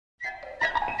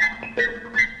Alright,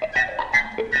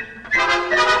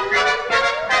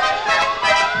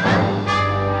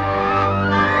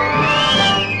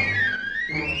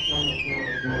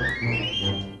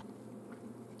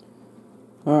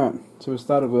 so we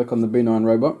started work on the B9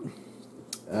 robot.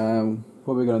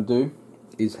 What we're going to do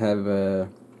is have a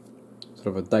sort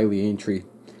of a daily entry.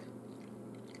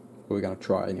 What we're going to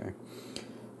try anyway.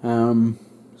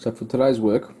 So for today's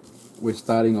work, we're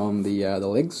starting on the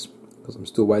legs, because I'm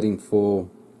still waiting for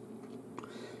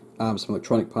some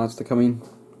electronic parts to come in.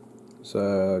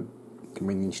 So, I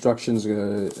mean, the instructions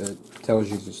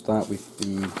tells you to start with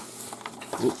the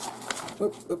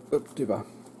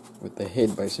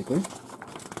head, basically,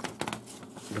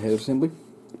 the head assembly.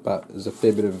 But there's a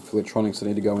fair bit of electronics that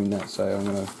need to go in that, so I'm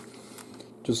going to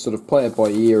just sort of play it by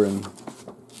ear and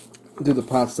do the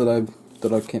parts that I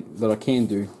can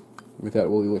do without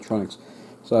all the electronics.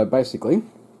 So basically,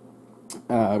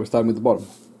 we're starting with the bottom,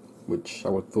 which I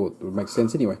would thought would make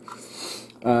sense anyway.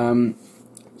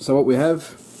 So what we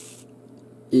have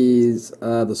is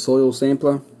the soil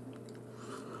sampler.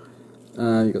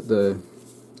 You got the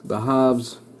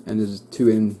halves, and there's two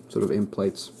end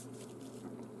plates.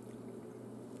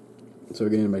 So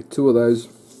we're going to make two of those.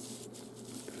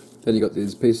 Then you got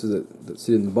these pieces that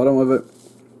sit in the bottom of it,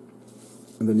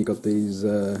 and then you got these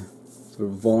sort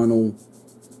of vinyl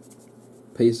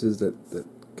pieces that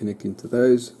connect into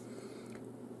those,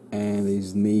 and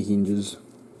these knee hinges.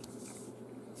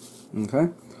 Okay,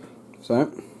 so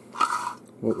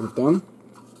what we've done,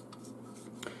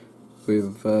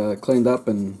 we've cleaned up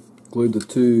and glued the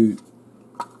two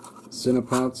center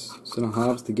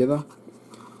halves together.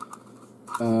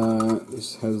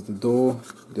 This has the door,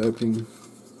 the opening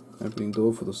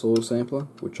door for the soil sampler,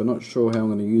 which I'm not sure how I'm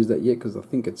going to use that yet, because I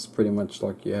think it's pretty much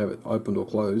like you have it opened or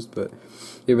closed, but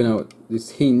even though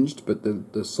it's hinged, but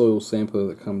the soil sampler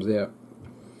that comes out,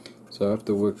 so I have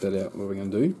to work that out what we're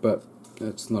going to do, but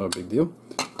that's not a big deal.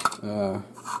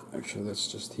 Actually, that's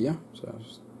just here, so I'll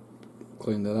just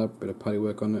clean that up, bit of putty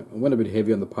work on it. I went a bit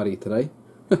heavy on the putty today.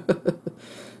 But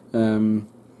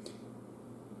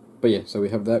yeah, so we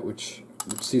have that which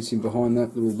sits in behind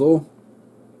that little door.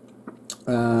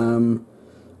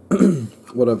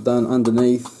 What I've done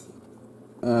underneath,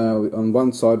 on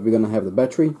one side we're going to have the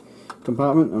battery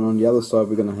compartment, and on the other side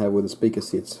we're going to have where the speaker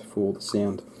sits for the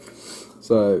sound.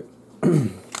 So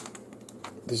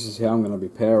this is how I'm going to be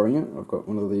powering it. I've got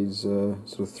one of these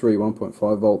sort of three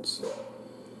 1.5 volts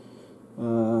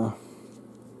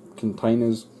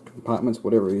containers, compartments,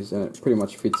 whatever it is, and it pretty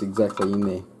much fits exactly in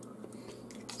there.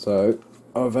 So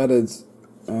I've added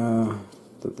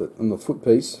on the foot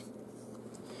piece,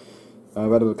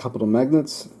 I've added a couple of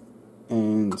magnets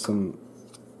and some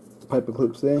paper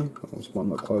clips there. This one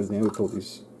not closed now with all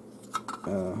this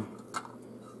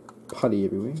putty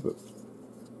everywhere, but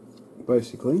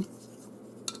basically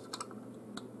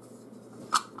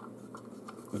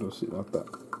it'll sit like that,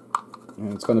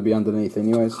 and it's going to be underneath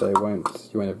anyway, so you won't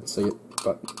ever see it,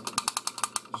 but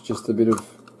it's just a bit of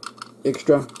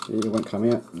extra, so it won't come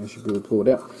out. You should be able to pull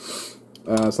it out,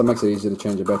 so it makes it easier to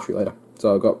change the battery later.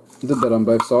 So I did that on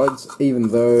both sides, even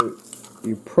though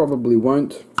you probably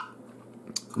won't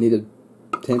need to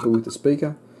tamper with the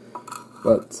speaker,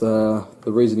 but the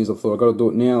reason is I thought I've got to do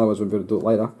it now, otherwise we'll be able to do it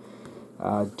later.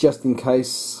 Just in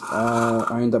case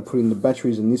I end up putting the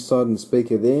batteries on this side and the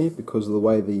speaker there, because of the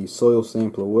way the soil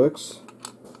sampler works.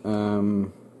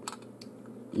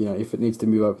 You know, if it needs to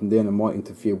move up and down, it might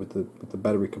interfere with the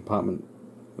battery compartment,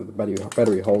 with the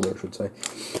battery holder, I should say.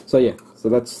 So yeah, so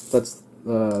that's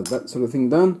that sort of thing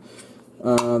done.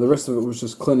 The rest of it was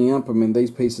just cleaning up. I mean,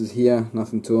 these pieces here,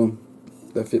 nothing to them.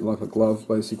 They fit like a glove,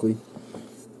 basically.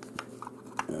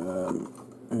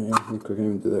 Yeah, I think I can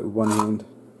even do that with one hand.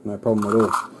 No problem at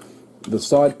all. The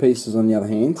side pieces, on the other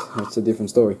hand, that's a different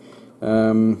story.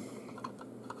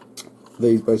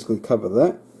 These basically cover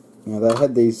that. Now they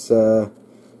had these sort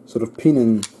of pin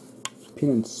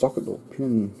and socket, or pin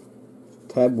and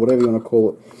tab, whatever you want to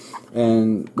call it.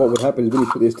 And what would happen is when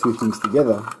you put these two things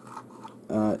together,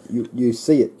 you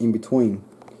see it in between,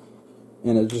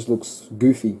 and it just looks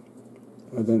goofy.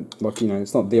 I don't like, you know,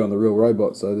 it's not there on the real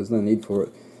robot, so there's no need for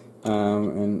it.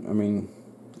 And I mean,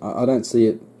 I don't see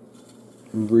it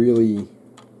really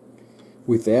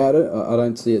without it. I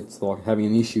don't see it like having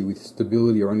an issue with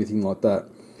stability or anything like that.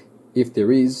 If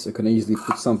there is, I can easily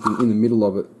put something in the middle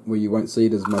of it where you won't see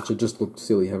it as much. It just looked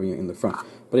silly having it in the front.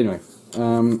 But anyway,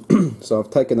 so I've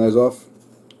taken those off,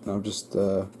 and I've just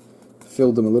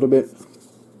filled them a little bit.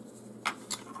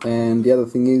 And the other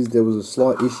thing is, there was a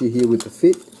slight issue here with the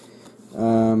fit.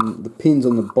 The pins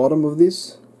on the bottom of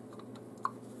this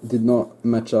did not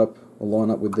match up or line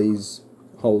up with these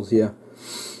holes here.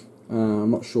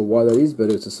 I'm not sure why that is, but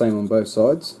it's the same on both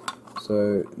sides.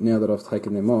 So now that I've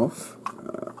taken them off,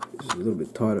 it's a little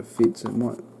bit tighter fit, so it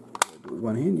might do with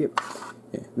one hand. Yep.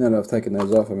 Yeah. Now that I've taken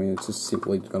those off, I mean, it's just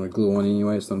simply going to glue on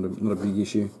anyway. It's not a big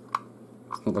issue.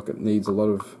 It's not like it needs a lot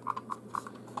of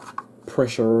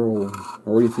pressure or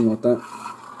anything like that.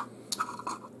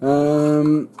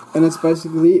 And that's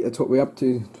basically it. That's what we're up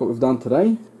to. That's what we've done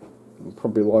today.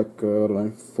 Probably like I don't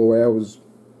know, 4 hours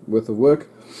worth of work.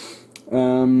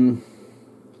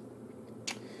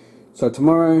 So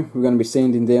tomorrow we're going to be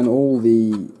sanding down all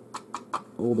the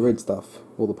red stuff,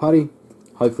 all the putty.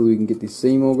 Hopefully we can get this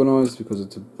seam organised, because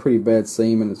it's a pretty bad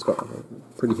seam and it's got a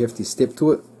pretty hefty step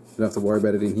to it. You don't have to worry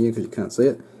about it in here because you can't see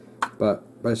it. But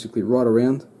basically right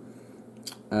around,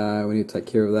 we need to take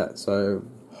care of that. So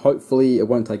hopefully it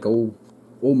won't take all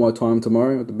my time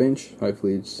tomorrow at the bench.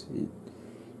 Hopefully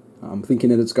I'm thinking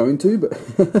that it's going to, but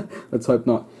let's hope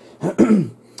not.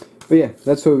 But yeah,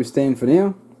 that's where we stand for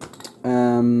now.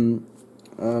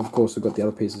 Of course, we've got the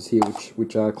other pieces here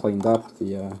which are cleaned up.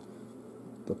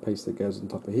 The piece that goes on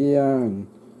top of here, and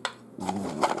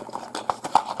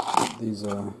these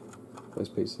are those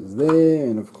pieces there,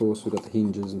 and of course we've got the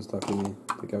hinges and stuff in there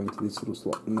that go into this little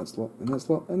slot, and that slot, and that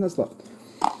slot, and that slot.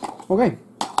 Okay,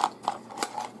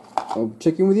 I'll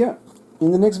check in with you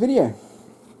in the next video.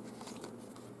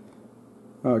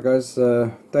 Alright guys,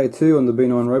 day 2 on the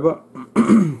B9 robot.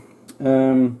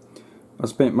 I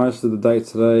spent most of the day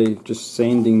today just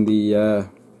sanding the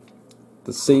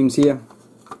seams here,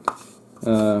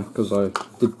 because I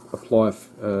did apply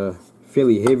a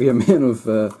fairly heavy amount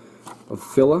of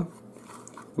filler,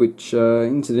 which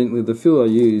incidentally the filler I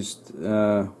used,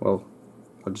 well,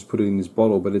 I just put it in this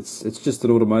bottle, but it's just an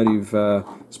automotive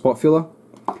spot filler,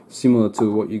 similar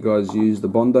to what you guys use, the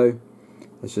Bondo.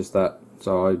 It's just that.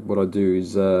 So what I do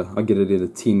is I get it in a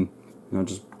tin, and I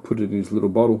just put it in this little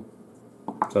bottle,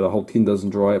 so the whole tin doesn't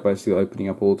dry out, basically opening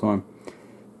up all the time,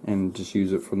 and just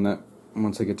use it from that.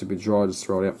 Once it gets a bit dry, just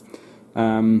throw it out.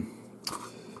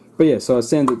 But yeah, so I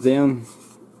sand it down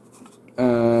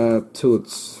till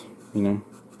it's, you know,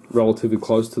 relatively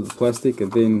close to the plastic,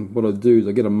 and then what I do is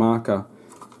I get a marker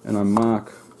and I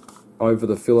mark over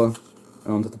the filler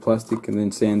onto the plastic and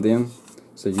then sand down,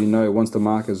 so you know once the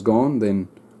marker's gone, then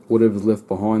whatever's left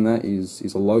behind that is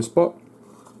a low spot.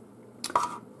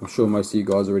 I'm sure most of you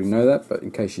guys already know that, but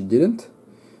in case you didn't,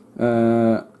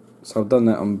 so I've done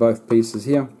that on both pieces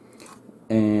here.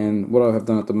 And what I have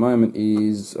done at the moment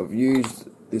is I've used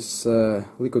this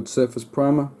liquid surface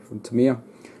primer from Tamiya,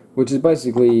 which is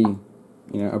basically, you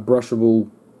know, a brushable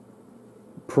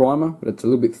primer, but it's a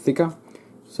little bit thicker.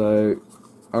 So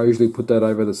I usually put that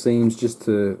over the seams just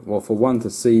to, well, for one, to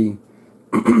see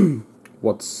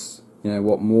what's, you know,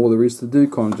 what more there is to do,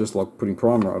 kind of just like putting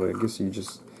primer on it. I guess you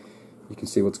can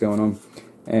see what's going on.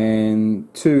 And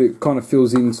two, it kind of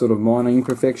fills in sort of minor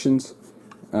imperfections.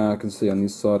 I can see on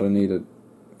this side I need to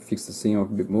fix the seam up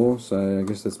a bit more, so I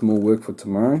guess that's more work for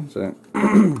tomorrow. So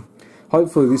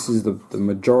hopefully this is the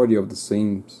majority of the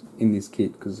seams in this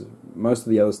kit, because most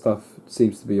of the other stuff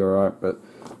seems to be alright, but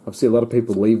I've seen a lot of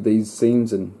people leave these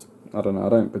seams, and I don't know, I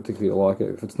don't particularly like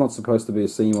it. If it's not supposed to be a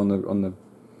seam on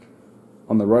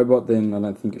the robot, then I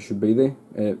don't think it should be there.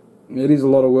 It is a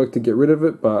lot of work to get rid of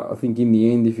it, but I think in the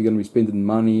end, if you're going to be spending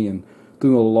money and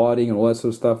doing all the lighting and all that sort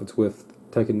of stuff, it's worth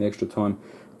taking the extra time.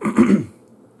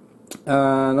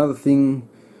 Another thing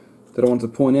that I want to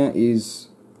point out is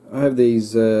I have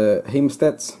these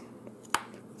hemostats, I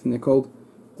think they're called,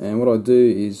 and what I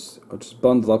do is I just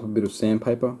bundle up a bit of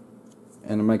sandpaper,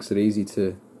 and it makes it easy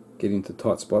to get into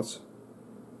tight spots,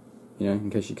 you know, in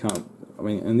case you can't. I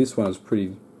mean, and this one is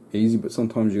pretty easy, but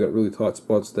sometimes you got really tight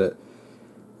spots that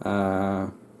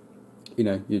you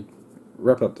know, you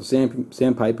wrap up the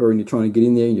sandpaper and you're trying to get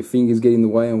in there and your fingers get in the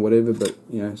way and whatever, but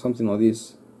you know, something like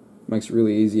this makes it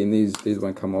really easy, and these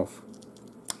won't come off,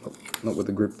 not with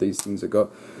the grip these things have got.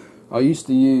 I used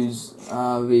to use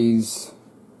these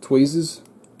tweezers,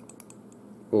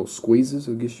 or squeezers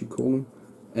I guess you call them,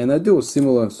 and they do a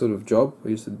similar sort of job. I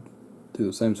used to do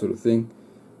the same sort of thing,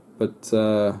 but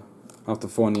after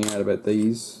finding out about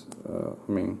these, I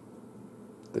mean,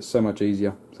 they're so much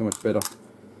easier, so much better.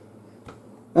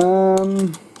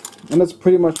 And that's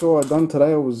pretty much all I've done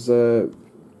today. I was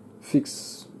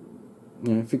fix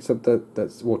up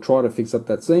try to fix up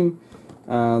that seam.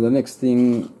 The next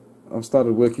thing, I've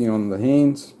started working on the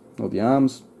hands or the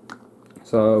arms,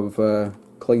 so I've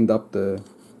cleaned up the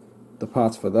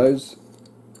parts for those,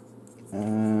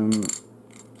 and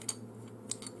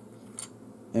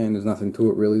there's nothing to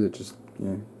it really. That just, you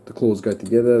know, the claws go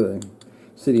together, they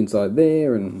sit inside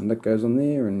there, and that goes on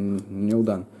there, and you're all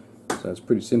done. So it's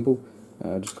pretty simple.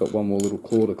 Just got one more little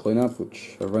claw to clean up,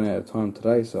 which I've run out of time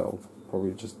today, so I'll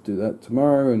probably just do that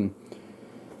tomorrow and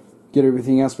get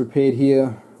everything else prepared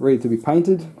here, ready to be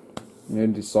painted.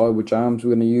 Decide which arms we're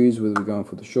going to use, whether we're going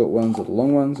for the short ones or the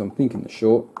long ones. I'm thinking the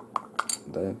short.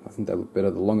 I think they look better.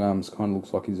 The long arms kind of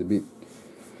looks like he's a bit,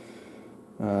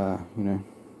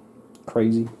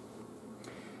 crazy.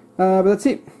 But that's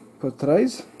it for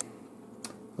today's.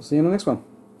 I'll see you in the next one.